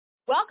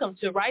Welcome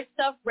to Right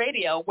Stuff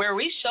Radio, where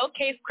we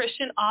showcase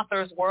Christian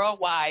authors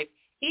worldwide.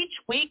 Each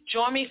week,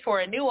 join me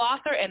for a new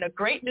author and a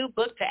great new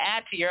book to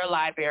add to your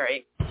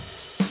library.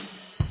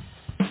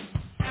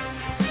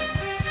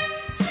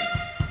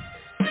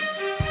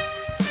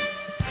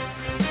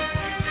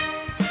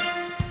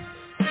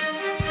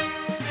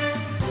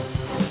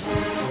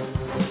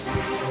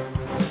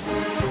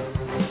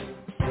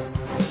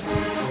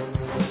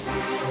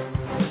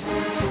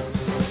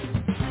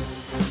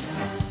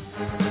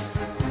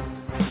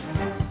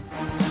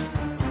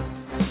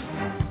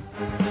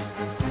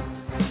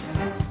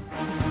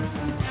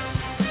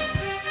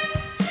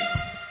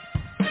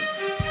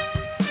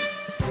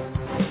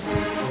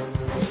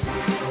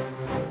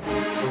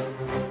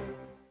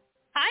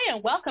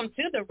 And welcome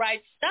to The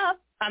Right Stuff.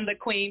 I'm the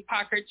Queen,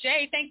 Parker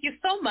J. Thank you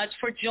so much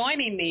for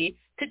joining me.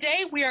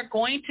 Today we are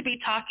going to be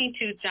talking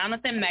to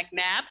Jonathan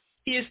McNabb.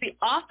 He is the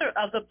author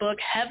of the book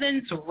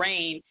Heaven's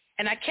Reign,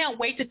 and I can't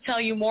wait to tell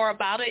you more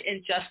about it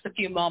in just a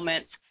few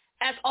moments.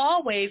 As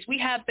always, we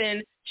have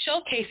been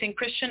showcasing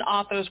Christian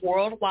authors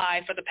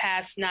worldwide for the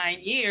past 9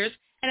 years,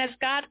 and as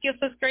God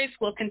gives us grace,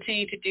 we'll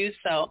continue to do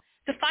so.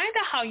 To find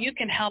out how you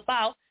can help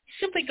out,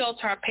 simply go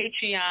to our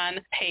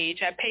Patreon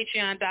page at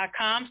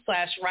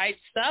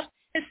patreon.com/rightstuff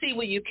and see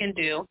what you can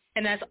do.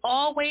 And as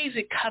always,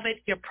 we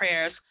covet your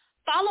prayers.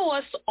 Follow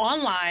us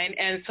online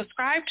and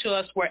subscribe to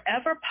us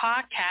wherever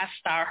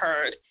podcasts are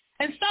heard.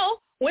 And so,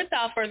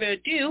 without further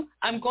ado,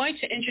 I'm going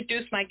to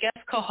introduce my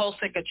guest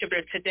co-host and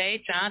contributor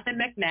today, Jonathan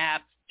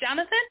McNabb.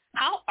 Jonathan,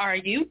 how are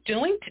you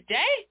doing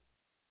today?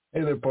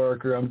 Hey there,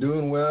 Parker. I'm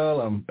doing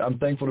well. I'm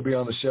thankful to be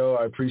on the show.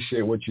 I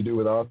appreciate what you do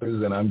with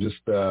authors, and I'm just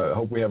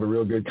hope we have a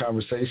real good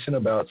conversation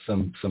about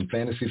some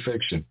fantasy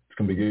fiction. It's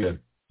going to be good.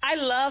 I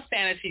love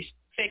fantasy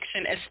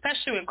fiction,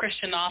 especially when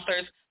Christian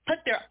authors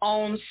put their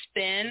own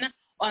spin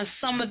on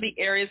some of the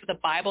areas of the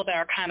Bible that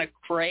are kind of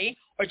gray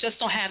or just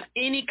don't have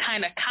any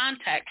kind of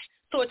context.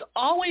 So it's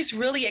always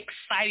really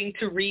exciting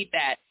to read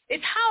that.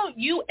 It's how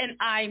you and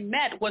I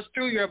met was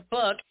through your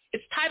book.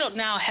 It's titled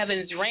now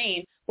Heaven's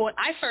Reign. But when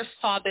I first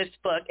saw this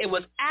book, it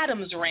was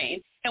Adam's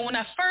Reign. And when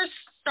I first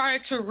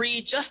started to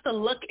read just the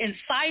look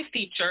inside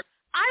feature,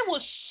 I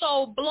was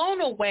so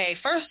blown away,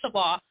 first of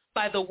all,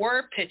 by the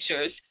word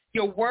pictures,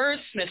 your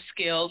wordsmith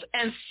skills,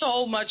 and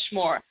so much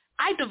more.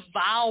 I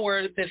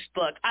devoured this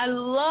book. I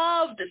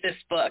loved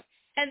this book.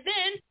 And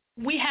then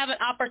we have an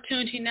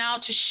opportunity now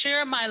to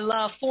share my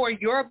love for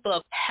your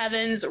book,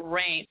 Heaven's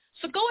Reign.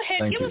 So go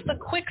ahead, give us a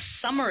quick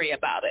summary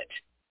about it.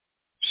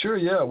 Sure,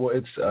 yeah. Well,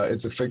 it's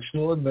a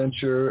fictional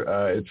adventure.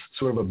 It's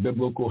sort of a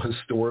biblical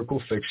historical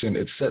fiction.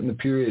 It's set in the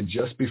period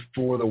just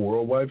before the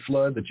worldwide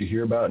flood that you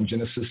hear about in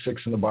Genesis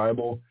 6 in the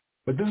Bible.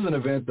 But this is an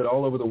event that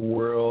all over the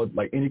world,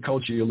 like any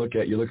culture you look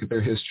at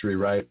their history,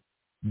 right?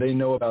 They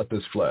know about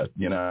this flood,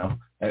 you know,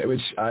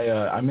 which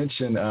I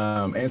mentioned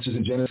Answers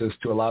in Genesis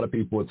to a lot of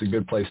people. It's a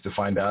good place to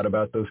find out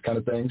about those kind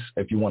of things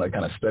if you want to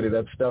kind of study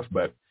that stuff.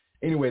 But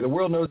anyway, the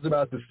world knows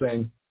about this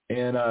thing.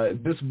 And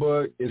this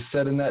book is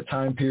set in that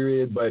time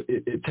period, but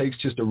it takes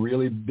just a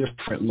really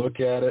different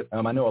look at it.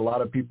 I know a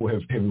lot of people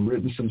have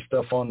written some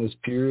stuff on this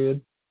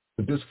period,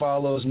 but this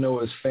follows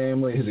Noah's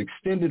family, his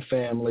extended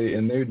family,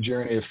 and their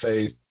journey of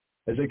faith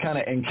as they kind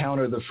of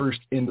encounter the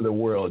first end of the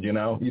world, you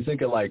know? You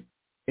think of like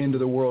end of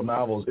the world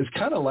novels. It's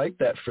kind of like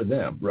that for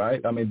them, right?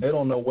 I mean, they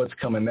don't know what's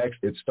coming next.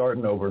 It's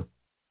starting over.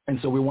 And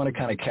so we want to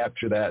kind of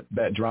capture that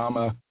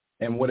drama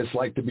and what it's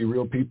like to be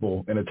real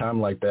people in a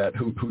time like that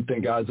who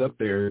think God's up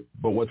there,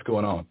 but what's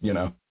going on, you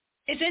know?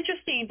 It's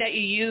interesting that you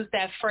use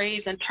that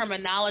phrase and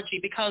terminology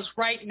because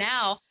right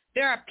now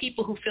there are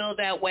people who feel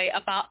that way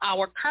about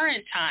our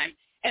current time.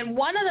 And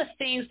one of the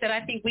things that I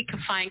think we can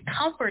find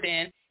comfort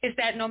in is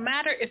that no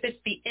matter if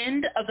it's the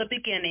end of the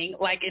beginning,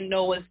 like in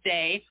Noah's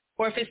day,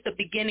 or if it's the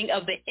beginning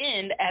of the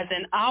end, as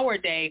in our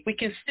day, we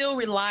can still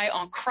rely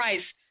on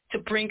Christ to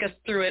bring us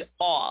through it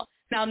all.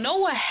 Now,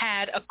 Noah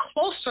had a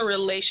closer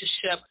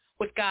relationship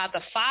with God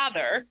the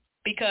Father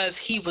because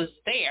he was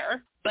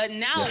there, but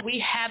now we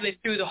have it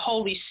through the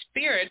Holy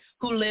Spirit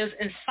who lives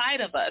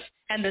inside of us.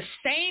 And the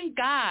same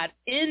God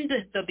in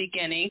the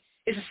beginning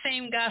is the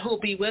same God who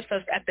will be with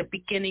us at the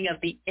beginning of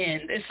the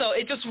end. And so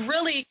it just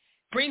really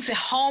brings it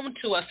home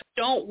to us.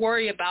 Don't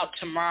worry about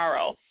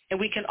tomorrow. And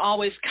we can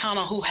always count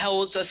on who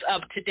holds us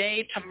up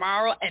today,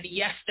 tomorrow, and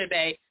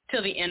yesterday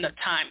till the end of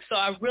time. So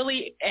I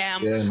really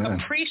am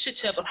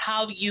appreciative of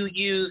how you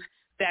use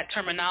that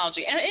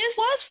terminology. And it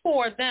was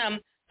for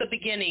them the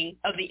beginning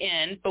of the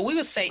end, but we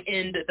would say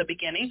end the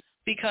beginning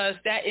because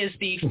that is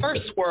the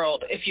first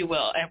world, if you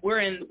will, and we're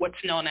in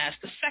what's known as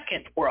the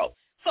second world.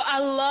 So I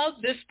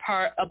love this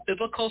part of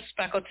biblical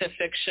speculative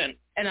fiction,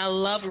 and I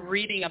love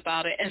reading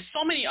about it. And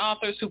so many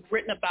authors who've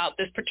written about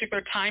this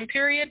particular time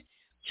period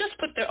just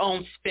put their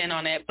own spin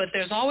on it, but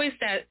there's always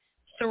that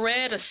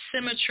thread of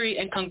symmetry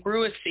and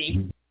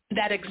congruency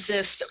that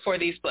exists for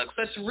these books.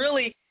 So it's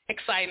really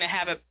exciting to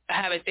have it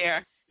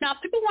there. Now,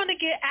 if people want to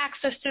get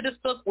access to this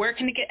book, where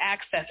can they get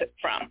access it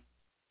from?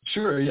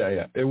 Sure,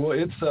 yeah.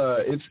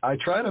 It's. I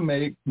try to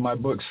make my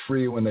books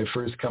free when they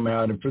first come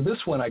out, and for this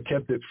one, I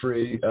kept it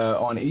free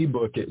on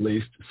ebook at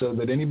least, so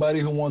that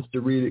anybody who wants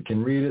to read it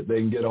can read it. They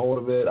can get a hold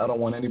of it. I don't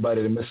want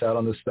anybody to miss out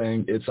on this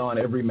thing. It's on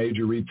every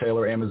major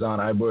retailer: Amazon,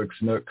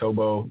 iBooks, Nook,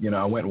 Kobo.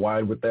 I went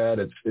wide with that.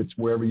 It's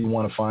wherever you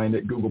want to find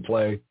it, Google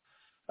Play.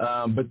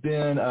 But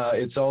then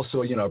it's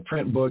also a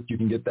print book. You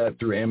can get that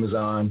through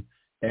Amazon,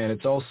 and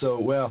it's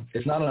also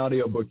it's not an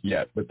audiobook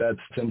yet, but that's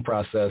in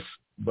process.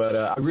 But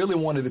I really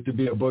wanted it to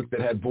be a book that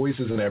had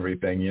voices and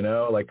everything,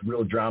 like a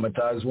real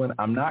dramatized one.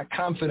 I'm not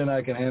confident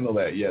I can handle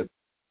that yet.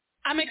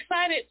 I'm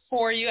excited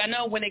for you. I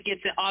know when it gets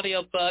an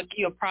audiobook,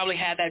 you'll probably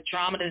have that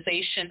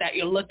dramatization that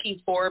you're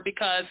looking for,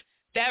 because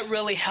that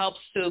really helps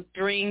to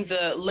bring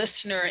the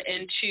listener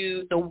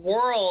into the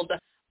world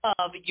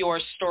of your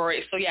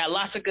story. So, yeah,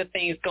 lots of good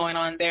things going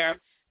on there.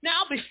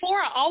 Now,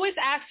 I always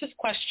ask this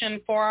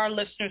question for our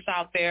listeners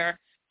out there.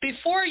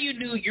 Before you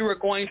knew you were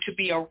going to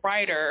be a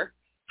writer,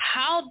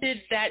 how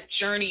did that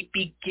journey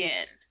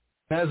begin?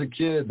 As a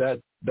kid,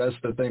 that's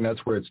the thing.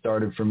 That's where it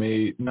started for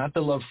me. Not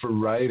the love for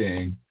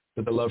writing,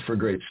 but the love for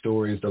great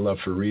stories, the love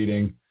for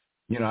reading.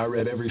 I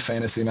read every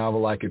fantasy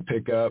novel I could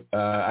pick up.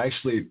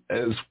 Actually,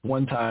 as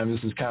one time,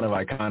 this is kind of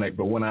iconic,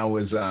 but when I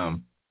was,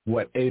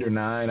 8 or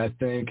 9, I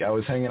think, I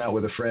was hanging out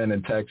with a friend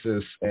in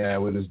Texas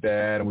with his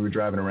dad, and we were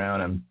driving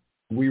around, and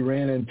we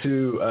ran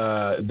into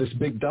this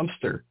big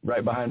dumpster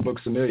right behind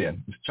Books A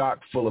Million. It was chock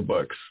full of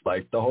books,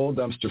 like the whole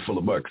dumpster full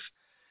of books.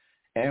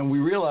 And we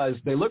realized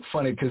they looked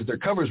funny because their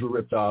covers were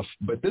ripped off,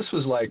 but this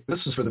was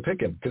for the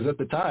picking, because at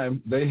the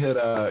time they had,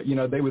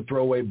 they would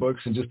throw away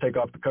books and just take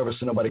off the covers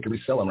so nobody could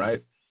resell them,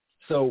 right?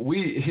 So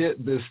we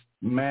hit this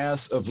mass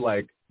of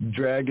like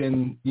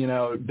dragon,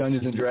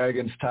 Dungeons and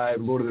Dragons type,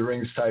 Lord of the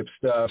Rings type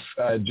stuff,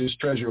 just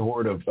treasure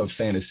hoard of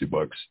fantasy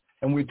books.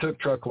 And we took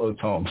truckloads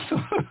home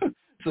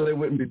so they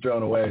wouldn't be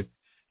thrown away.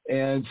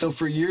 And so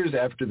for years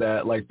after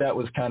that, like that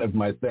was kind of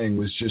my thing,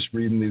 was just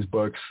reading these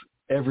books.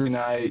 Every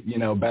night,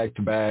 back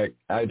to back,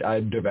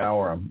 I'd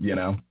devour them,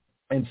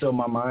 And so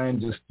my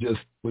mind just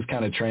was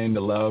kind of trained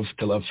to love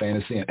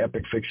fantasy and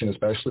epic fiction,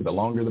 especially. The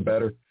longer, the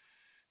better.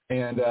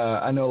 And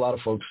I know a lot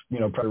of folks,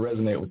 probably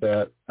resonate with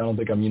that. I don't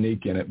think I'm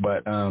unique in it,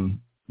 but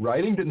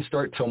writing didn't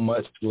start till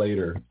much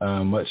later.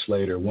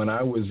 When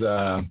I was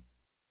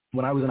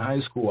in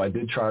high school, I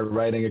did try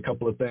writing a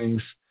couple of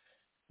things,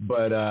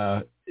 but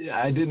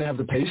I didn't have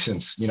the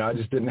patience. I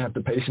just didn't have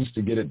the patience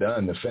to get it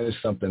done, to finish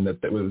something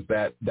that was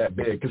that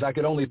big, because I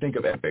could only think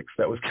of epics.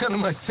 That was kind of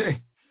my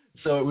thing.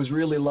 So it was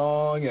really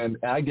long, and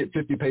I get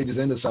 50 pages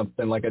into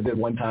something like I did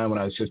one time when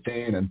I was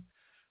 15, and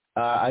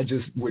I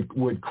just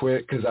would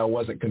quit because I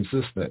wasn't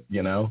consistent,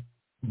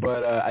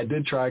 But I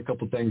did try a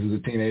couple things as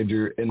a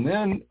teenager, and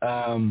then,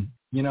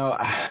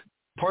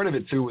 part of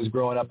it too was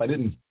growing up. I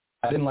didn't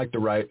like to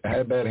write. I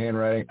had bad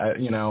handwriting,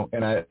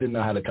 and I didn't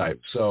know how to type.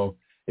 So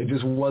it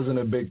just wasn't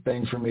a big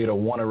thing for me to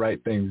want to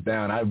write things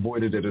down. I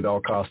avoided it at all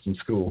costs in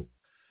school.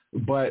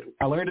 But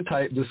I learned to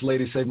type. This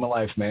lady saved my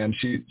life, man.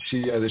 She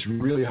this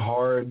really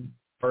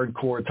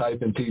hardcore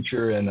typing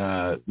teacher, and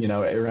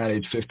around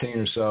age 15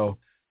 or so,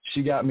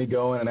 she got me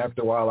going. And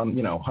after a while, I'm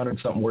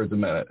 100-something words a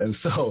minute, and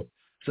so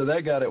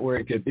that got it where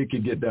it could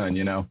get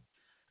done,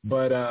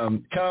 But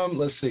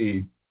let's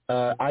see.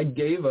 I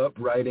gave up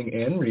writing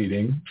and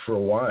reading for a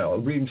while,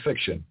 reading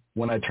fiction,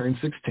 when I turned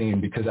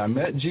 16, because I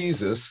met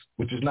Jesus,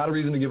 which is not a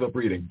reason to give up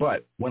reading.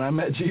 But when I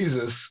met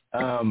Jesus,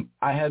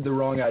 I had the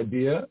wrong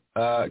idea,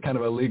 kind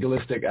of a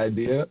legalistic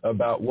idea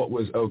about what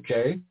was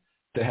okay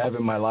to have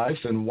in my life.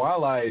 And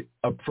while I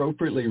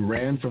appropriately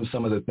ran from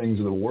some of the things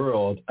of the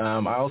world,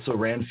 I also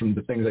ran from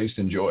the things I used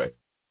to enjoy.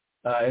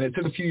 And it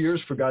took a few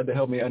years for God to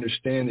help me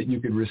understand that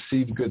you could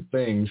receive good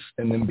things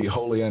and then be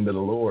holy unto the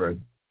Lord.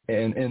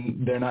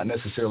 And they're not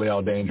necessarily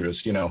all dangerous,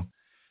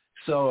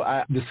 So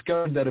I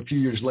discovered that a few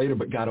years later,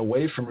 but got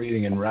away from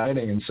reading and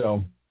writing. And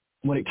so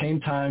when it came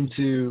time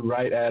to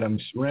write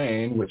Adam's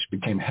Reign, which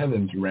became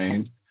Heaven's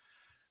Reign,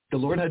 the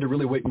Lord had to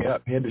really wake me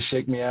up. He had to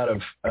shake me out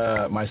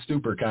of my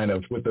stupor kind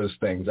of with those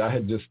things. I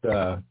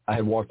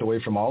had walked away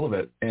from all of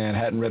it and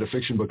hadn't read a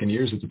fiction book in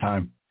years at the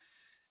time.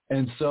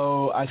 And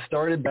so I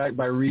started back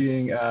by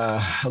reading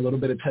a little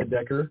bit of Ted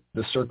Dekker.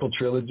 The Circle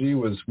trilogy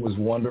was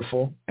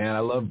wonderful, and I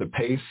loved the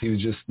pace. He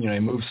was just, he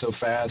moved so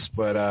fast,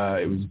 but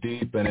it was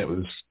deep, and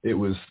it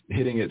was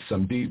hitting at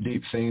some deep,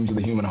 deep themes of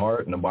the human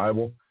heart and the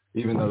Bible,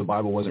 even though the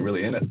Bible wasn't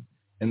really in it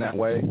in that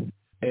way.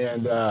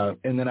 And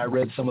then I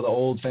read some of the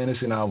old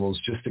fantasy novels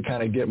just to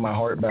kind of get my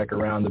heart back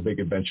around the big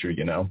adventure,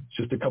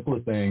 just a couple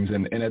of things.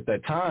 And at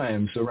that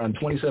time, so around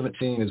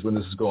 2017 is when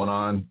this is going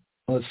on.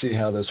 Let's see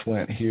how this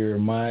went here.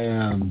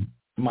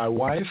 My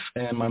wife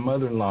and my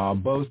mother-in-law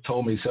both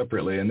told me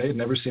separately, and they'd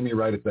never seen me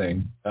write a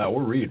thing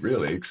or read,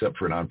 really, except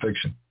for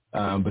nonfiction.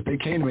 But they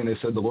came to me and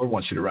they said, the Lord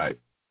wants you to write.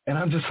 And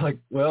I'm just like,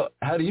 well,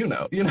 how do you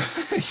know?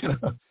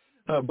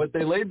 But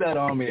they laid that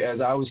on me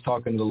as I was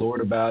talking to the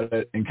Lord about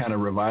it and kind of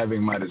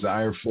reviving my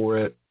desire for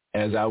it,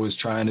 as I was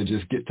trying to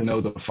just get to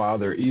know the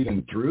Father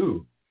even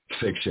through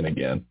fiction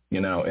again,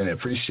 and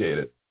appreciate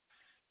it.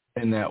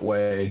 in that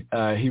way.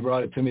 He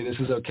brought it to me. This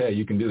is okay.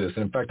 You can do this.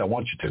 And in fact, I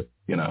want you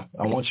to,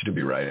 I want you to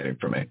be writing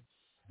for me.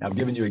 I've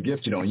given you a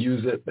gift. You don't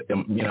use it. But,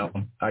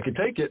 I could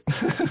take it.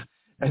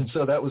 And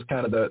so that was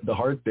kind of the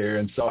heart there.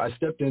 And so I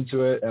stepped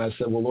into it and I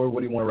said, well, Lord,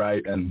 what do you want to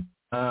write? And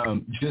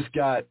just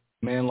got,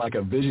 like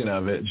a vision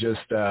of it,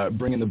 just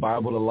bringing the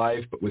Bible to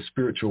life, but with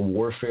spiritual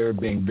warfare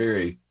being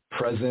very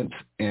present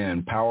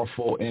and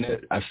powerful in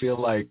it. I feel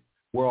like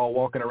we're all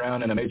walking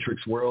around in a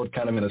matrix world,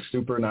 kind of in a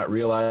stupor, not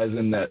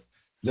realizing that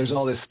there's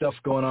all this stuff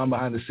going on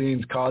behind the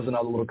scenes, causing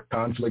all the little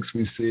conflicts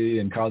we see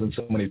and causing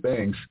so many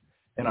things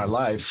in our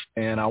life.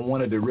 And I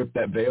wanted to rip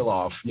that veil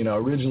off.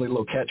 Originally a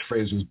little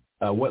catchphrase was,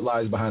 what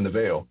lies behind the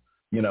veil?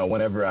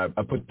 Whenever I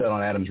put that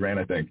on Adam's Rant,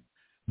 I think.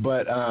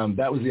 But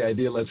that was the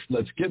idea.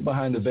 Let's get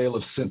behind the veil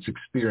of sense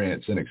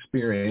experience and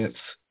experience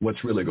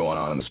what's really going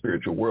on in the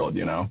spiritual world,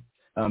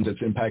 that's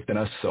impacting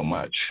us so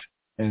much.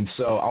 And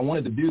so I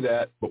wanted to do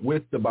that, but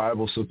with the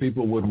Bible, so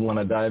people would want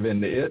to dive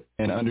into it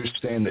and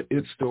understand that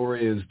its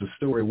story is the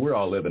story we're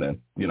all living in,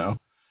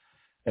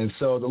 And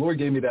so the Lord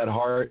gave me that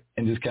heart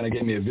and just kind of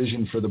gave me a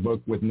vision for the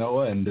book with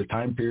Noah and the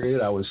time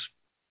period. I was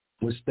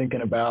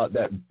thinking about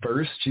that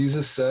verse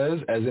Jesus says,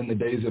 as in the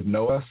days of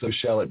Noah, so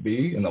shall it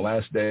be in the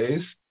last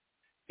days.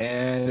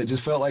 And it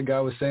just felt like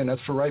God was saying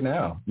that's for right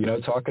now,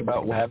 talking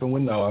about what happened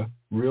with Noah,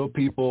 real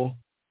people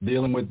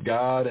dealing with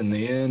God and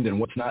the end and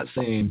what's not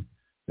seen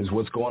is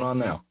what's going on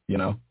now,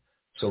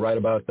 So write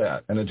about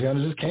that. And it kind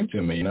of just came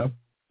to me,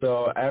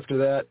 So after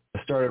that,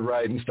 I started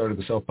writing, started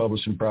the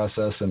self-publishing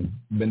process and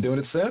been doing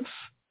it since.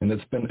 And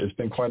it's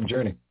been quite a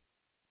journey.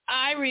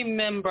 I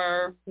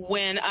remember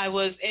when I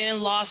was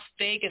in Las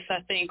Vegas,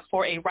 I think,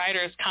 for a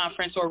writers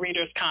conference or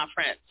readers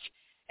conference.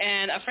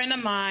 And a friend of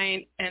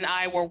mine and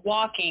I were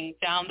walking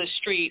down the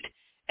street,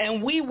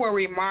 and we were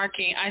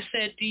remarking. I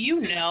said, do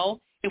you know,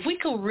 if we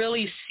could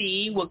really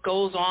see what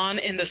goes on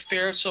in the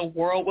spiritual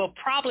world, we'll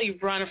probably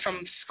run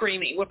from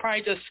screaming. We'll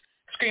probably just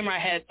scream our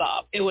heads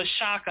off. It would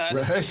shock us.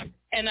 Right.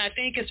 And I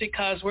think it's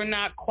because we're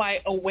not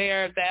quite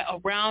aware that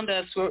around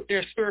us,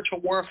 there's spiritual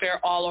warfare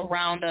all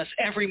around us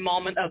every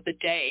moment of the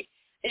day,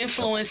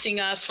 influencing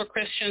us. For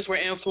Christians, we're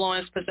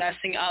influenced,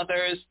 possessing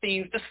others,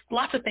 things, just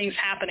lots of things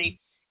happening.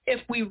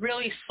 If we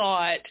really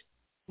saw it,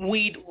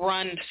 we'd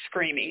run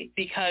screaming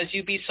because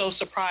you'd be so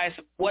surprised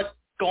at what's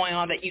going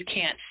on that you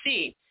can't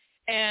see.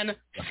 And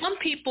some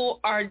people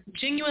are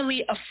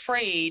genuinely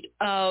afraid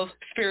of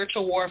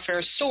spiritual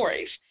warfare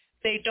stories.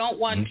 They don't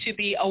want to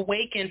be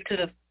awakened to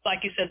the, like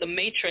you said, the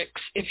matrix,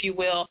 if you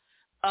will,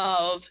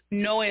 of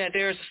knowing that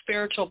there's a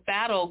spiritual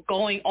battle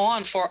going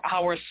on for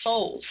our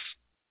souls.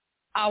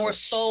 Our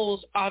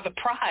souls are the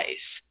prize.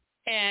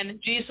 And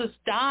Jesus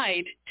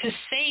died to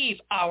save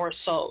our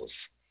souls.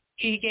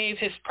 He gave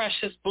his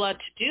precious blood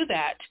to do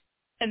that.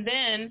 And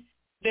then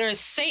there is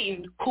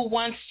Satan who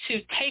wants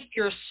to take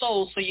your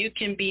soul so you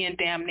can be in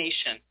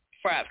damnation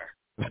forever.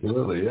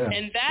 Absolutely, yeah.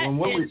 And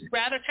that is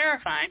rather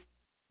terrifying.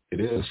 It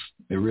is.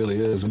 It really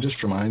is. It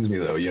just reminds me,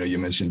 though, you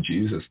mentioned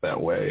Jesus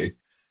that way.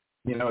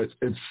 It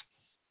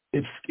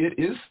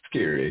is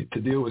scary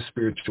to deal with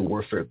spiritual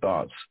warfare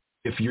thoughts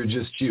if you're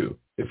just you.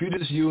 If you're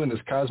just you in this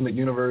cosmic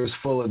universe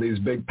full of these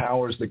big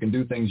powers that can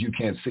do things you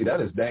can't see,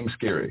 that is dang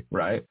scary,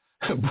 right?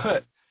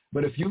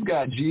 But if you've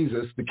got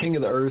Jesus, the king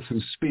of the earth, who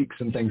speaks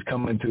and things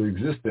come into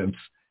existence,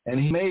 and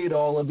he made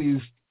all of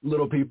these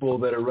little people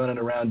that are running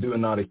around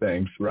doing naughty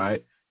things,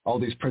 right? All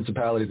these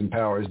principalities and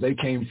powers, they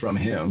came from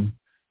him.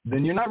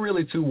 Then you're not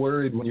really too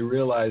worried when you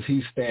realize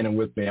he's standing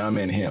with me, I'm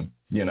in him,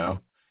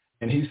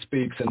 and he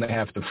speaks and they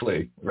have to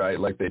flee, right?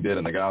 Like they did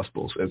in the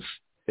Gospels.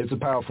 It's a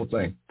powerful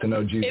thing to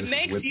know Jesus is with you.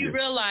 It makes you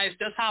realize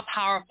just how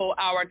powerful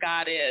our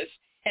God is.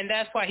 And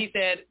that's why he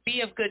said,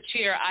 be of good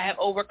cheer, I have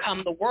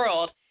overcome the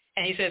world.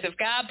 And he says, if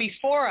God be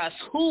for us,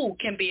 who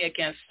can be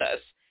against us?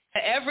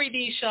 Every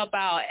knee shall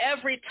bow,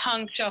 every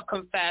tongue shall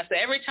confess.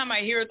 Every time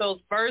I hear those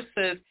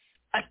verses,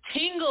 a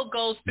tingle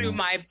goes through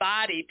my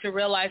body to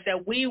realize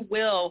that we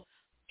will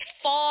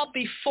fall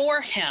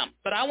before him.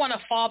 But I want to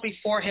fall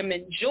before him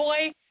in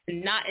joy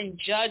and not in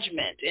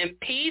judgment, in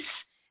peace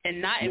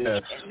and not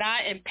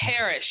in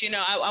perish.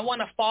 I want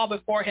to fall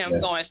before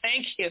him going,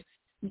 thank you.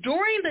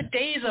 During the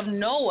days of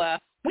Noah,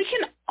 we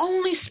can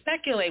only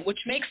speculate, which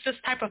makes this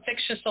type of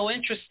fiction so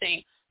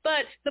interesting.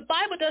 But the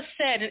Bible does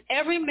say, and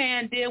every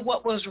man did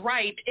what was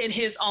right in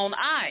his own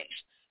eyes.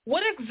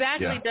 What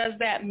exactly does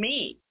that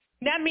mean?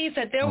 That means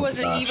that there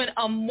wasn't even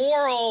a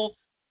moral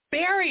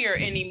barrier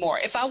anymore.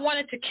 If I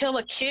wanted to kill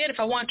a kid, if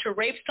I wanted to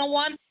rape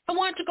someone, if I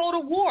wanted to go to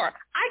war,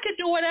 I could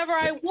do whatever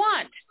I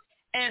want.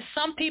 And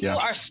some people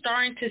are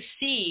starting to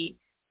see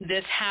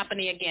this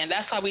happening again.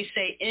 That's why we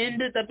say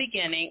end of the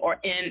beginning or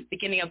in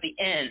beginning of the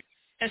end.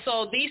 And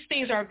so these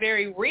things are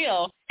very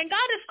real. And God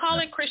is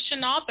calling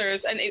Christian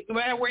authors, and no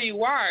matter where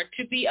you are,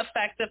 to be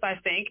effective, I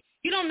think.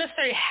 You don't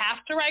necessarily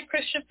have to write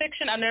Christian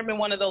fiction. I've never been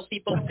one of those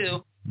people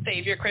to say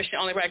if you're Christian,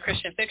 only write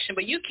Christian fiction.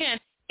 But you can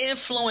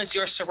influence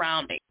your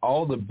surroundings.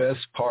 All the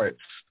best parts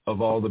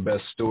of all the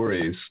best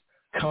stories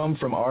come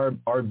from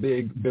our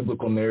big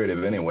biblical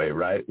narrative anyway,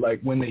 right? Like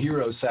when the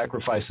hero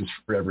sacrifices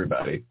for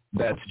everybody,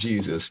 that's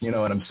Jesus. You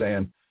know what I'm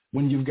saying?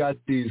 when you've got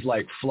these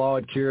like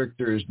flawed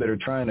characters that are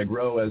trying to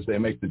grow as they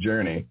make the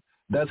journey.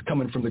 That's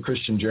coming from the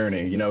Christian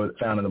journey, you know,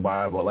 found in the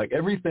Bible. Like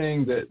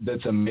everything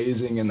that's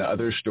amazing in the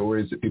other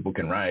stories that people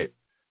can write,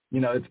 you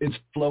know, it's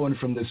flowing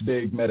from this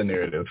big meta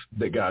narrative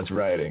that God's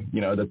writing,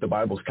 you know, that the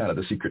Bible's kind of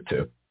the secret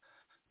to.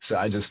 So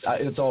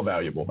it's all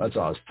valuable. That's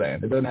all I was saying.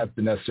 It doesn't have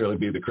to necessarily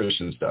be the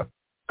Christian stuff.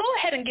 Go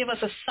ahead and give us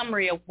a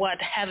summary of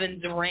what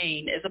Heaven's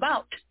Reign is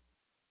about.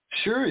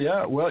 Sure,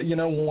 yeah. Well, you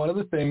know, one of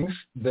the things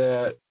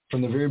that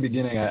from the very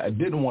beginning I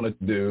didn't want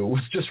to do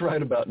was just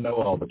write about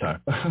Noah all the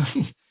time.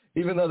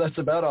 Even though that's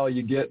about all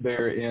you get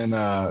there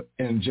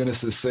in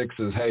Genesis 6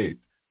 is, hey,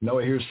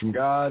 Noah hears from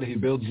God, he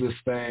builds this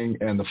thing,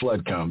 and the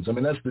flood comes. I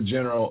mean, that's the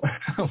general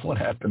what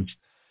happens.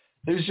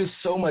 There's just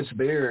so much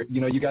there.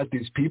 You know, you got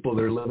these people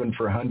that are living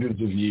for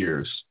hundreds of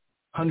years,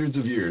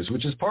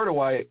 which is part of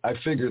why I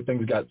figured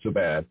things got so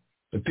bad.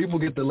 If people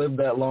get to live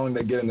that long,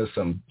 they get into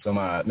some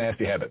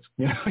nasty habits,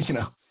 you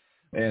know,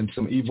 and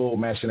some evil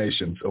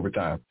machinations over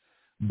time.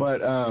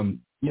 But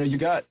you know, you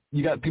got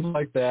people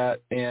like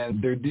that,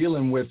 and they're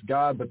dealing with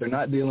God, but they're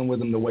not dealing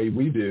with him the way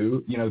we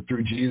do, you know,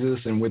 through Jesus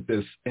and with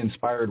this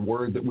inspired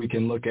word that we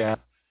can look at.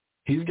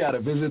 He's got to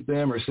visit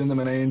them or send them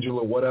an angel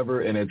or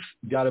whatever, and it's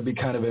got to be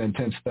kind of an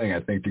intense thing, I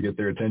think, to get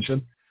their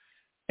attention.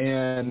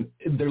 And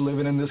they're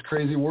living in this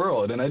crazy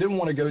world. And I didn't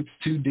want to go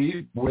too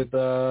deep with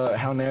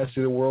how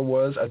nasty the world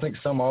was. I think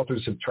some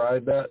authors have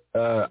tried that.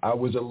 I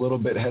was a little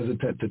bit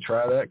hesitant to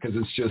try that because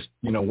it's just,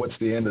 you know, what's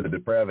the end of the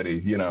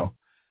depravity, you know?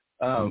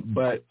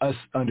 But us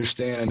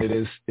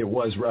understanding it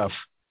was rough.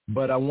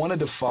 But I wanted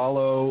to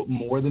follow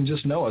more than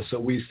just Noah. So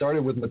we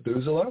started with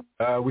Methuselah,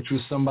 which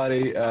was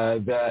somebody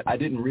that I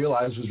didn't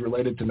realize was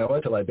related to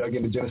Noah till I dug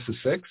into Genesis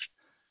 6.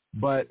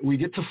 But we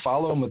get to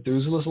follow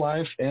Methuselah's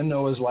life and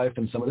Noah's life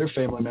and some of their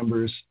family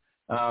members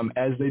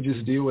as they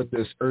just deal with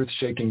this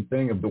earth-shaking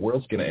thing of the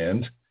world's going to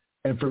end.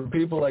 And for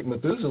people like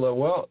Methuselah,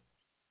 well,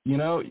 you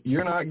know,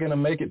 you're not going to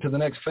make it to the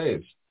next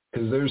phase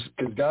because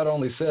God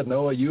only said,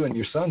 Noah, you and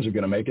your sons are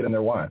going to make it and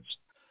their wives.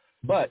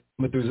 But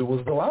Methuselah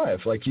was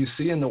alive. Like you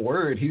see in the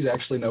word, he's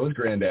actually Noah's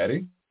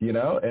granddaddy, you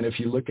know, and if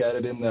you look at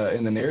it in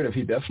the narrative,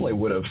 he definitely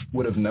would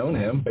have known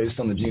him based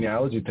on the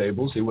genealogy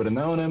tables. He would have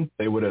known him.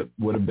 They would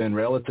have been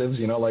relatives,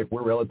 you know, like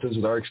we're relatives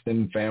with our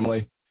extended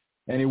family.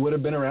 And he would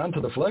have been around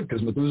till the flood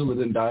because Methuselah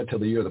didn't die till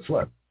the year of the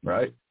flood,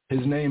 right?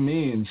 His name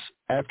means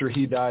after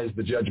he dies,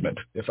 the judgment,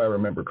 if I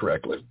remember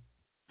correctly.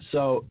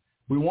 So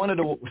we wanted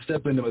to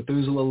step into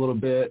Methuselah a little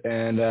bit,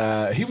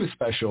 and he was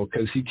special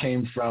because he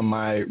came from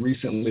my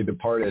recently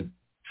departed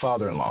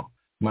father-in-law.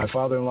 My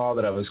father-in-law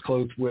that I was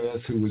close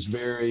with, who was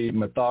very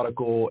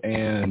methodical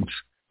and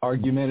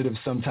argumentative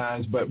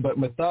sometimes, but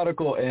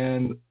methodical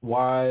and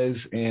wise,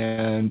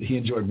 and he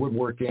enjoyed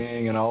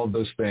woodworking and all of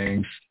those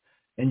things.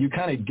 And you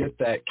kind of get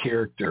that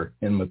character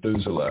in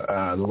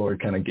Methuselah. The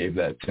Lord kind of gave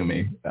that to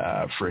me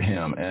for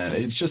him, and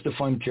it's just a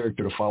fun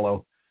character to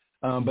follow.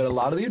 But a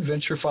lot of the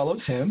adventure follows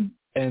him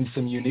and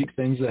some unique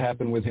things that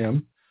happen with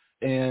him.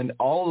 And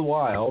all the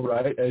while,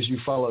 right, as you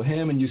follow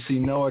him and you see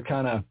Noah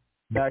kind of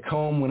back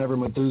home whenever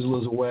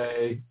Methuselah's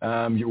away,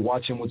 you're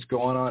watching what's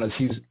going on as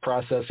he's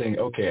processing,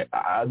 okay,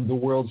 the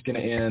world's going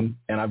to end,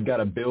 and I've got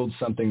to build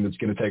something that's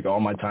going to take all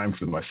my time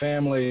for my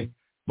family,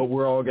 but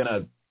we're all going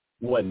to,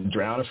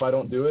 drown if I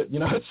don't do it? You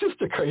know, it's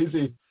just a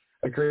crazy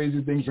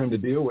thing for him to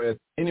deal with.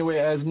 Anyway,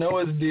 as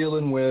Noah's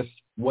dealing with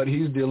what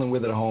he's dealing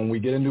with at home, we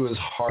get into his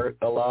heart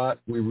a lot.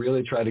 We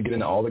really try to get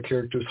into all the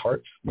characters'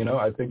 hearts. You know,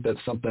 I think that's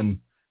something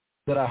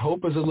that I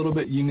hope is a little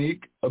bit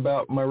unique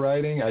about my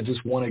writing. I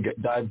just want to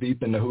dive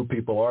deep into who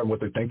people are and what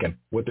they're thinking,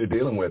 what they're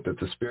dealing with at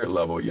the spirit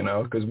level, you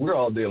know, because we're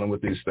all dealing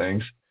with these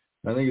things.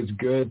 I think it's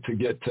good to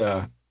get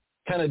to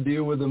kind of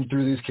deal with them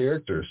through these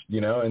characters,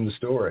 you know, in the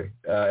story.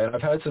 And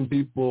I've had some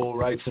people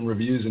write some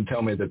reviews and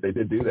tell me that they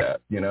did do that,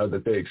 you know,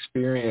 that they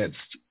experienced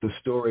the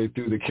story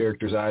through the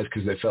characters' eyes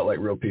because they felt like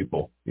real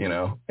people, you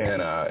know,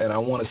 and I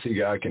want to see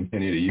God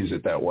continue to use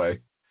it that way.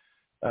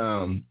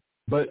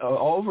 But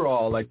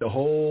overall, like the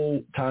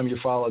whole time you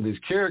follow these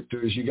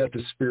characters, you got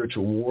this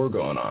spiritual war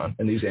going on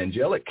and these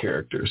angelic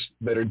characters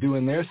that are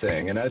doing their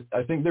thing. And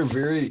I think they're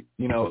very,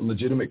 you know,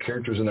 legitimate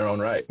characters in their own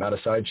right, not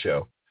a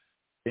sideshow.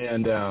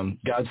 And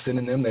God's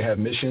sending them. They have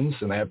missions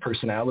and they have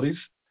personalities.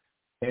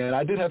 And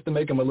I did have to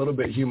make them a little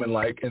bit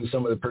human-like in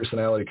some of the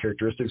personality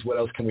characteristics. What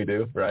else can we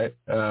do, right?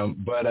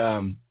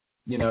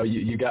 You know,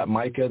 you got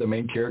Micah, the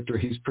main character.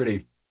 He's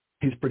pretty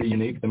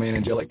unique, the main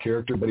angelic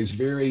character, but he's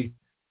very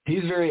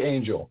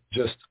angel,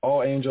 just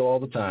all angel all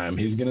the time.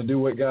 He's going to do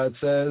what God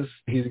says.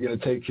 He's going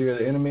to take care of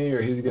the enemy,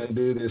 or he's going to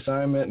do the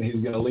assignment, and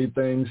he's going to lead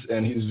things.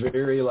 And he's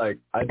very like,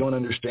 I don't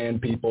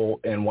understand people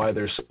and why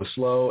they're so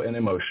slow and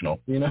emotional.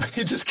 You know,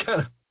 he just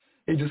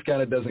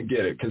kind of doesn't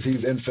get it because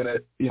he's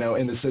infinite, you know,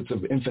 in the sense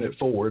of infinite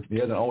forward. He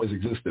hasn't always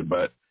existed,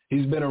 but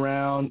he's been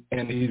around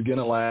and he's going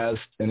to last,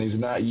 and he's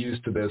not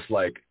used to this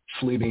like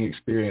fleeting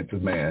experience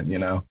of man, you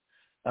know.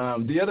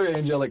 The other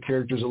angelic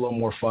characters are a little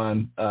more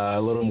fun,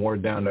 a little more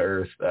down to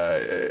earth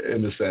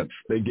in the sense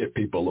they get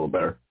people a little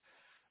better.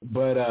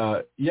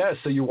 But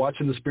so you're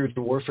watching the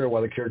spiritual warfare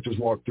while the characters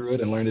walk through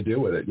it and learn to deal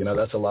with it. You know,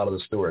 that's a lot of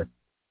the story.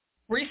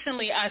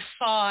 recently I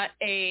saw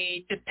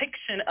a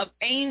depiction of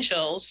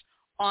angels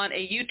on a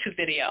YouTube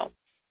video,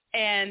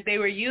 and they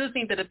were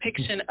using the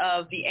depiction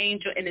of the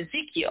angel in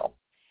Ezekiel,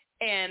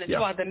 and it's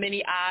about the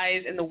many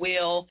eyes and the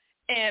wheel,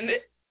 and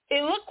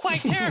it looked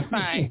quite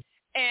terrifying.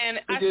 And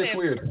I said,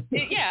 weird.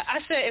 I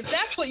said, if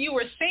that's what you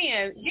were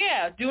saying,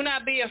 do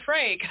not be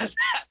afraid, because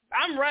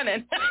I'm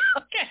running.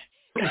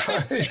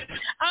 Okay.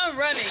 I'm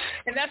running.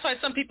 And that's why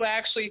some people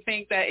actually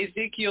think that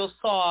Ezekiel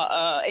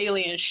saw an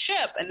alien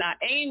ship and not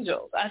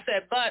angels. I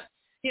said, but,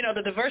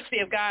 the diversity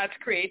of God's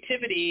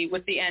creativity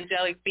with the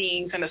angelic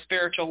beings in the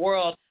spiritual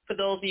world, for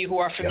those of you who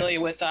are familiar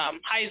with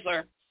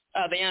Heisler,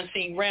 the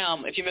unseen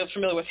realm, if you're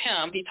familiar with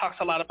him, he talks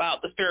a lot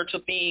about the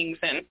spiritual beings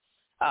and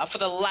for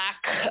the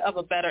lack of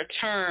a better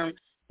term,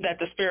 that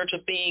the spiritual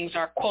beings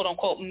are quote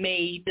unquote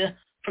made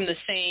from the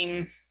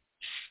same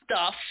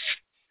stuff.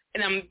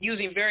 And I'm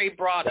using very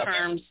broad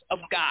terms of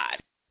God.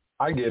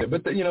 I get it.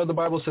 But, the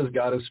Bible says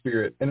God is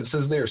spirit, and it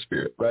says they're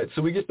spirit, right?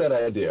 So we get that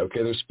idea.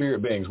 Okay, they're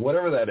spirit beings,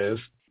 whatever that is.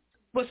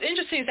 What's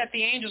interesting is that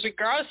the angels,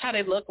 regardless how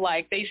they look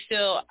like,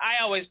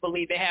 I always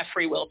believe they have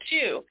free will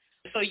too.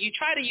 So you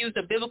try to use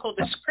the biblical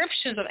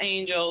descriptions of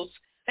angels,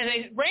 and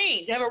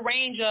they have a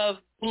range of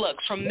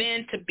looks from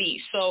men to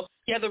beasts. So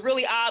you have the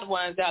really odd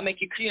ones that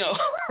make you,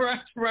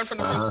 run from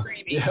the room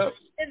screaming,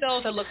 and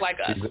those that look like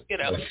us,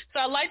 So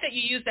I like that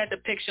you use that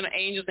depiction of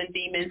angels and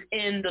demons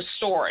in the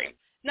story.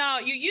 Now,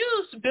 you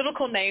use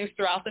biblical names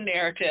throughout the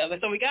narrative,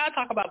 and so we got to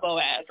talk about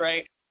Boaz,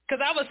 right?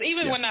 Because I was,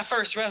 when I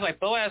first read, like,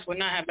 Boaz would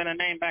not have been a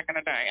name back in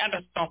the day. I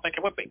just don't think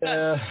it would be.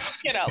 But,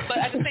 but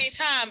at the same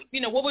time,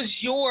 what was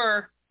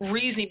your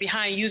reasoning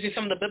behind using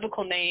some of the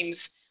biblical names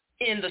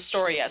in the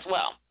story as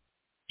well?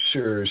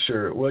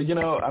 Sure. Well,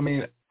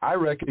 I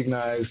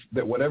recognize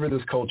that whatever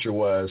this culture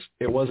was,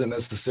 it wasn't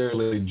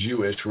necessarily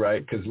Jewish,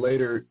 right? Because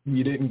later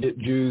you didn't get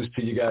Jews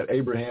till you got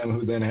Abraham,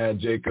 who then had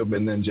Jacob,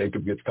 and then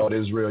Jacob gets called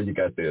Israel. You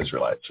got the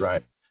Israelites,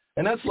 right?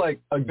 And that's like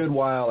a good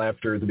while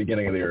after the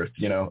beginning of the earth,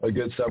 a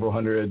good several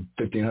hundred,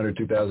 1,500,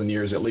 2,000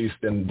 years at least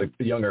in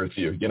the young earth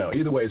view.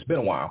 Either way, it's been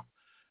a while.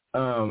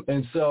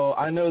 And so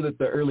I know that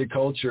the early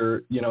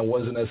culture,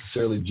 wasn't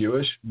necessarily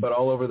Jewish, but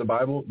all over the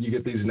Bible, you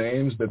get these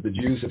names that the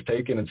Jews have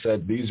taken and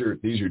said, these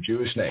are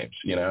Jewish names,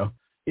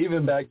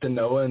 Even back to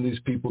Noah and these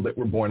people that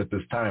were born at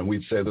this time,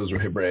 we'd say those were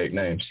Hebraic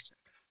names.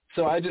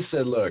 So I just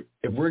said, look,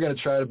 if we're going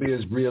to try to be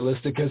as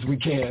realistic as we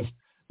can,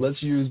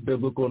 let's use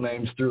biblical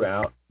names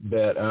throughout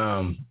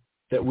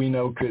that we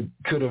know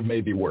could have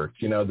maybe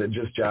worked, that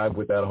just jive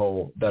with that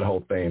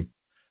whole theme.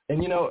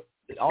 And,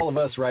 all of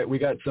us, right, we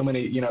got so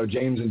many,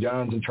 James and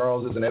Johns and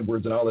Charleses and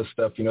Edwards and all this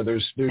stuff,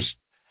 there's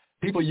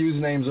people use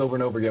names over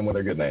and over again when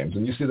they're good names.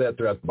 And you see that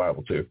throughout the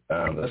Bible too.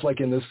 That's like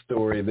in this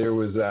story, there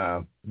was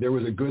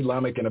a good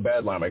Lamech and a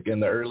bad Lamech in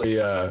the early,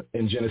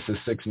 in Genesis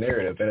 6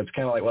 narrative. And it's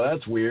kind of like, well,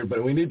 that's weird,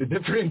 but we need to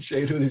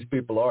differentiate who these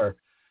people are.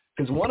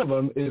 Because one of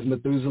them is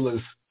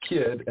Methuselah's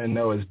kid and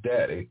Noah's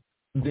daddy.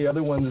 The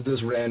other one's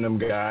this random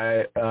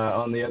guy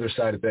on the other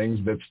side of things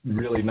that's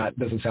really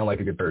doesn't sound like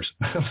a good person.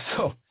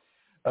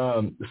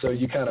 So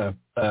you kind of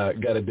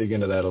got to dig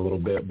into that a little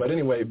bit. But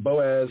anyway,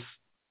 Boaz,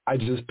 I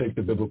just picked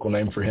a biblical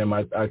name for him.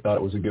 I thought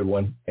it was a good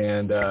one.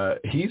 And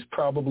he's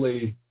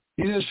an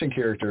interesting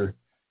character.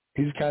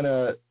 He's kind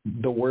of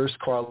the worst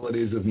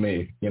qualities of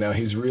me.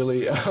 He's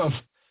really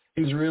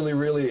he's really,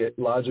 really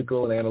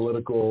logical and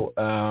analytical,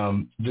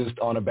 just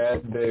on a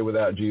bad day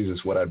without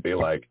Jesus, what I'd be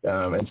like.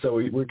 And so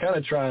we're kind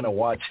of trying to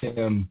watch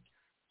him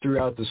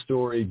throughout the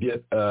story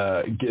get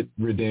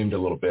redeemed a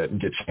little bit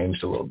and get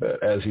changed a little bit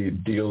as he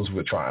deals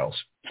with trials.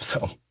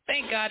 So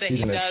thank God that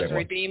he does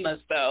redeem us,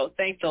 though.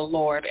 Thank the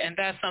Lord. And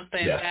that's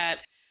something that,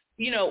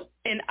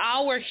 in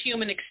our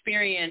human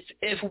experience,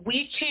 if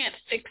we can't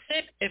fix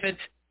it, if it's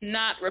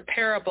not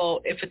repairable,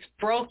 if it's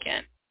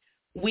broken,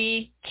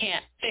 we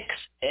can't fix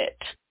it.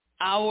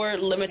 Our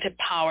limited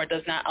power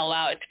does not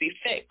allow it to be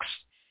fixed.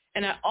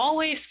 And I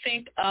always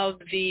think of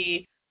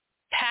the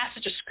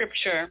passage of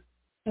Scripture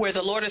where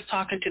the Lord is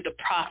talking to the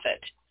prophet,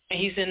 and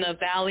he's in the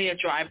valley of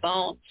dry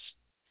bones.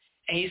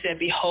 And he said,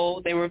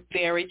 behold, they were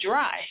very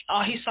dry.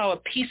 All he saw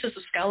were pieces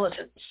of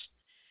skeletons.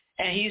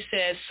 And he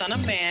said, Son of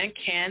man,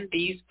 can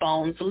these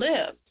bones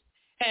live?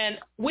 And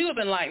we would have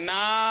been like,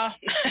 nah,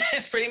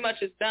 pretty much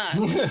it's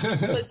done.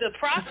 But the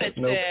prophet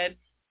said,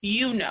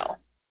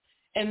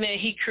 And then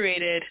he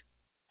created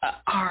an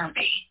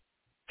army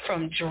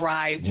from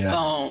dry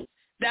bones.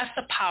 That's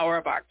the power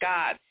of our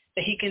God,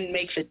 that he can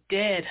make the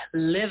dead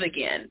live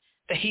again,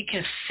 that he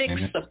can fix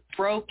the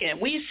broken.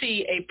 We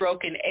see a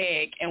broken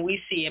egg and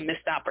we see a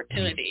missed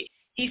opportunity.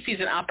 He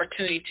sees an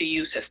opportunity to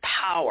use his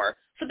power.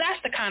 So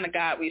that's the kind of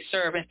God we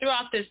serve. And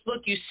throughout this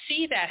book, you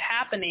see that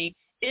happening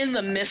in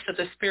the midst of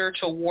the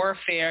spiritual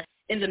warfare,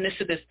 in the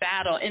midst of this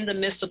battle, in the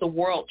midst of the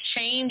world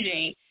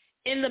changing,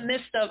 in the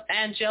midst of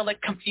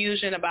angelic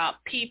confusion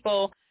about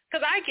people.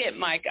 Because I get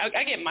Micah.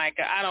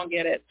 I don't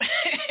get it.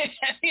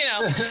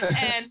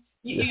 And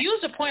you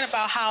use a point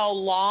about how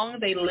long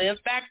they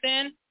lived back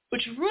then,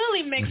 which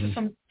really makes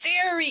some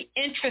very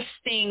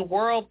interesting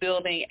world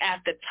building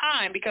at the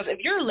time. Because if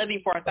you're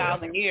living for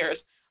 1,000 years,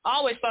 I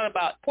always thought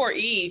about poor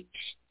Eve.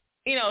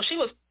 she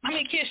was, how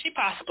many kids she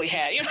possibly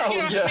had? You know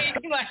yeah. what I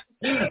mean?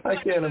 Like,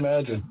 I can't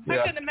imagine. I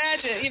couldn't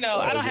imagine,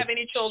 I don't have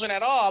any children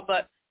at all,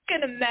 but I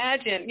can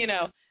imagine,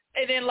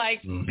 and then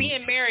like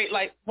being married,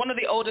 like one of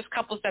the oldest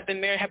couples that have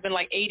been married have been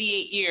like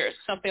 88 years,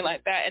 something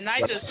like that. And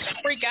I just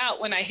freak out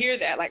when I hear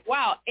that, like,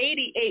 wow,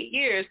 88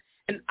 years.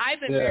 And I've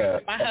been married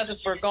to my husband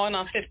for going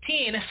on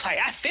 15. It's like,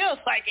 I feel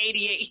it's like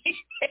 88.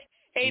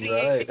 88.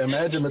 Right.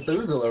 Imagine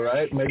Methuselah,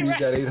 right? Maybe he's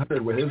got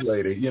 800 with his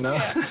lady,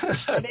 Yeah.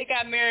 And they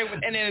got married,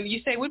 and then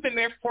you say, we've been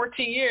married for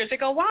 14 years. They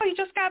go, wow, you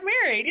just got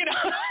married.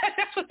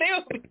 That's what they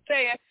would be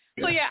saying.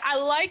 So, yeah, I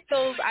like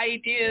those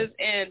ideas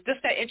and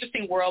just that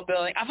interesting world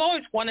building. I've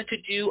always wanted to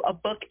do a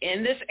book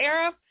in this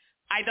era.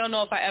 I don't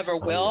know if I ever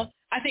will.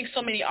 I think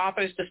so many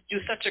authors just do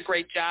such a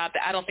great job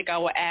that I don't think I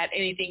will add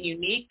anything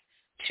unique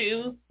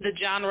to the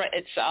genre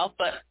itself,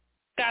 but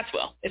God's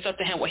will. It's up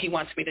to him what he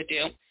wants me to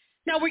do.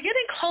 Now, we're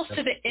getting close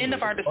to the end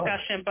of our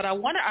discussion, but I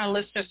wanted our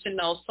listeners to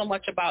know so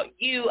much about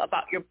you,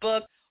 about your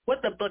book,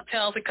 what the book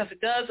tells, because it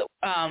does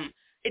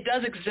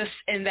exist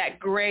in that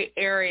gray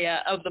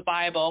area of the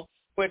Bible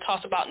where it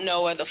talks about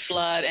Noah, the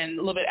flood, and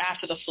a little bit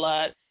after the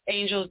flood,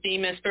 angels,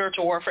 demons,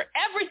 spiritual warfare,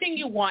 everything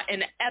you want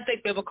in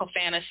epic biblical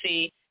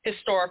fantasy,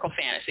 historical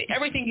fantasy,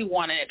 everything you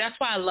want in it. That's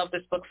why I love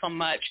this book so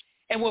much.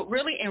 And what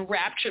really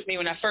enraptured me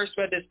when I first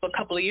read this book a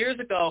couple of years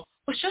ago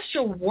was just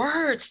your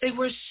words. They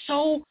were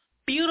so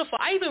beautiful.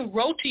 I even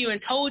wrote to you and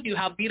told you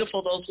how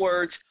beautiful those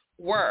words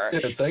were.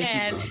 Yeah,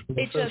 thank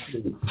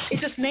you. It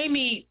just made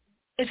me,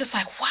 it's just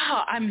like,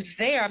 wow, I'm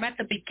there. I'm at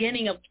the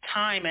beginning of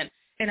time, and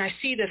I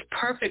see this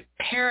perfect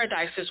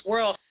paradise, this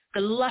world,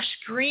 the lush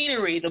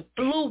greenery, the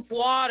blue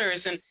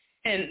waters, and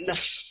the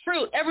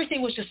fruit.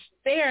 Everything was just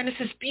there, and this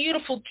is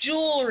beautiful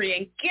jewelry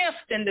and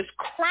gift and this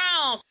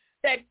crown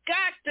that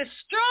got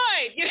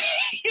destroyed.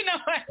 You know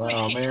what I mean?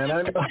 Oh, man,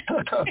 I know.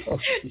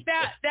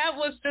 that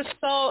was just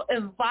so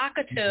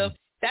evocative.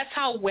 That's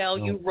how well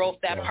you wrote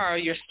that part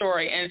of your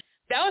story. And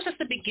that was just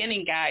the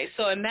beginning, guys.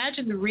 So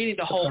imagine reading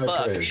the whole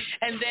book.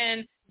 And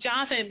then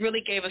Jonathan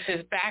really gave us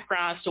his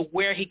background as to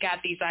where he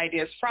got these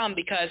ideas from,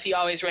 because he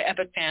always read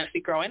epic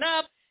fantasy growing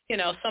up.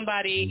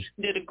 Somebody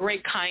did a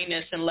great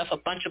kindness and left a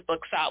bunch of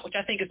books out, which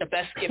I think is the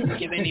best gift to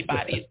give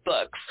anybody's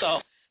books. So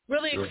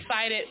really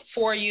excited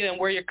for you and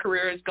where your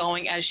career is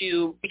going as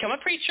you become a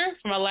preacher.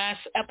 From our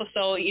last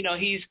episode,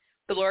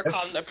 the Lord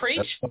called him to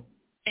preach.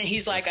 And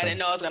he's like, I didn't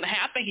know it was going to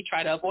happen. He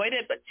tried to avoid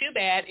it, but too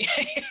bad.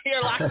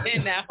 You're locked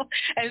in now.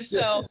 And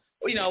so,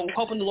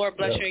 hoping the Lord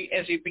bless you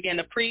as you begin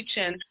to preach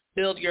and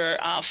build your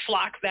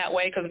flock that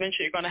way, because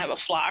eventually you're going to have a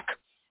flock.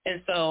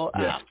 And so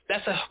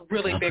that's a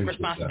really big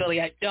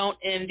responsibility. I don't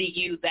envy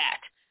you that.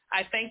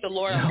 I thank the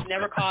Lord I was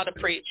never called to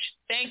preach.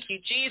 Thank you,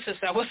 Jesus.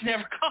 I was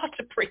never called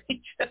to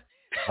preach.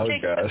 Oh,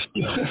 gosh.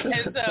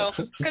 And so,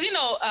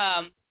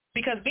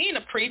 because being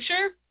a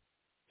preacher,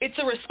 it's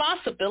a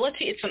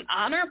responsibility. It's an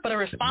honor, but a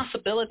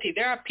responsibility.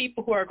 There are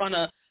people who are going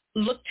to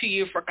look to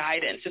you for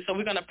guidance. And so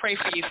we're going to pray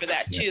for you for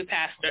that too,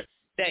 Pastor,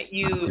 that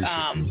you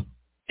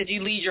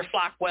lead your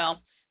flock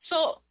well.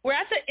 So we're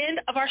at the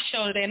end of our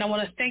show today, and I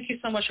want to thank you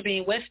so much for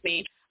being with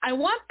me. I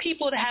want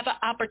people to have an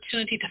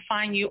opportunity to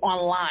find you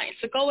online.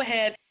 So go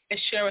ahead and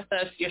share with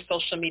us your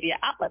social media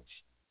outlets.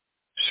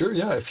 Sure,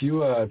 yeah. If you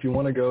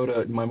want to go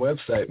to my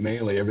website,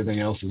 mainly everything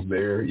else is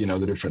there.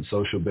 The different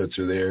social bits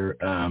are there.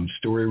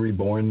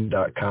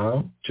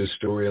 StoryReborn.com, just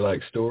story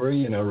like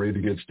story. Read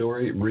a good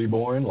story.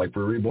 Reborn, like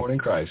we're reborn in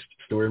Christ.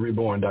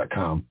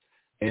 StoryReborn.com,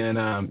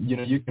 and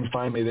you can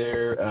find me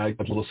there. I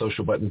got little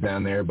social buttons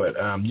down there, but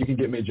you can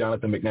get me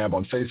Jonathan McNabb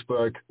on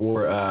Facebook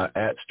or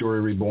at Story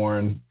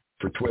Reborn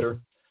for Twitter,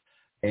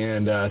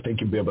 and I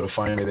think you'll be able to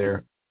find me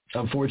there.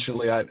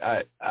 Unfortunately,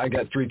 I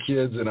got 3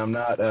 kids, and I'm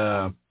not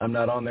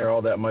on there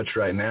all that much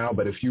right now.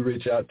 But if you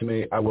reach out to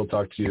me, I will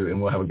talk to you,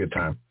 and we'll have a good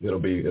time. It'll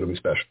be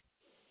special.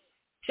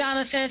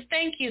 Jonathan,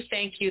 thank you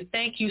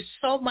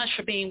so much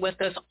for being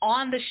with us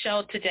on the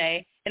show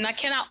today, and I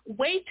cannot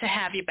wait to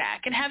have you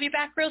back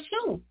real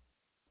soon.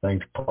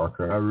 Thanks,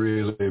 Parker. I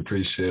really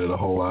appreciate it a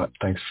whole lot.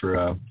 Thanks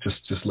for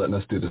just letting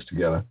us do this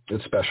together.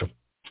 It's special.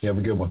 You have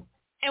a good one.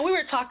 And we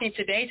were talking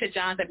today to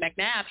Jonathan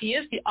McNabb. He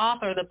is the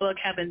author of the book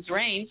Heaven's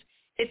Reigns.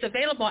 It's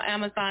available on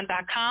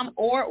Amazon.com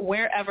or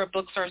wherever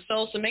books are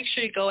sold, so make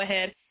sure you go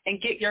ahead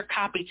and get your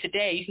copy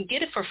today. You can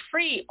get it for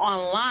free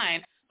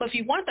online, but if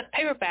you want the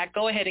paperback,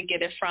 go ahead and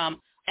get it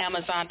from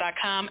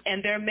Amazon.com,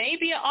 and there may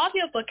be an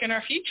audiobook in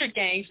our future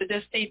games, so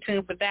just stay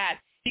tuned for that.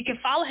 You can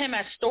follow him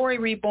at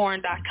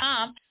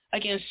StoryReborn.com.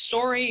 Again,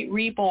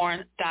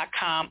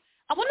 StoryReborn.com.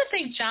 I want to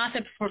thank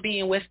Jonathan for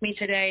being with me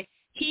today.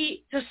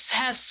 He just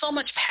has so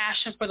much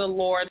passion for the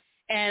Lord,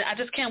 and I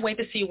just can't wait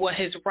to see what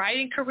his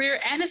writing career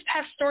and his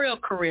pastoral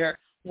career,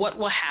 what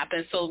will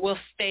happen. So we'll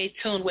stay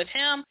tuned with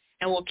him,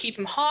 and we'll keep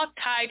him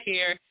hog-tied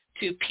here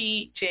to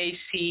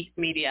PJC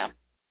Media.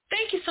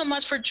 Thank you so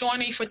much for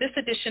joining me for this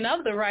edition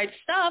of The Right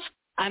Stuff.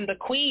 I'm the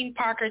Queen,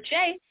 Parker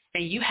J.,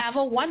 and you have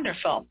a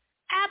wonderful,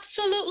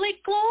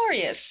 absolutely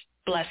glorious,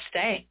 blessed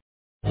day.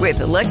 With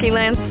the Lucky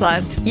Land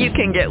Slots, you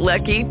can get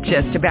lucky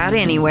just about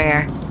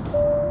anywhere.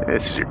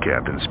 This is your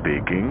captain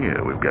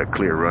speaking. We've got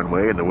clear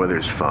runway and the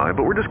weather's fine,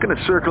 but we're just going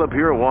to circle up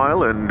here a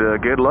while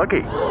and get lucky.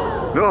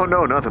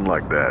 No, nothing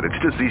like that.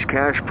 It's just these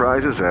cash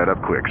prizes add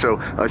up quick. So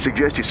I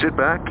suggest you sit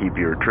back, keep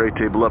your tray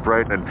table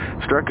upright, and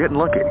start getting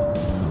lucky.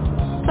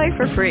 Play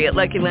for free at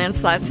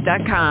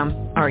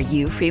LuckyLandSlots.com. Are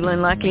you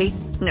feeling lucky?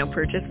 No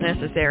purchase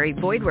necessary.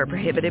 Void where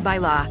prohibited by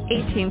law.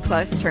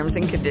 18+ terms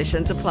and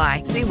conditions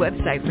apply. See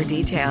website for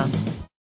details.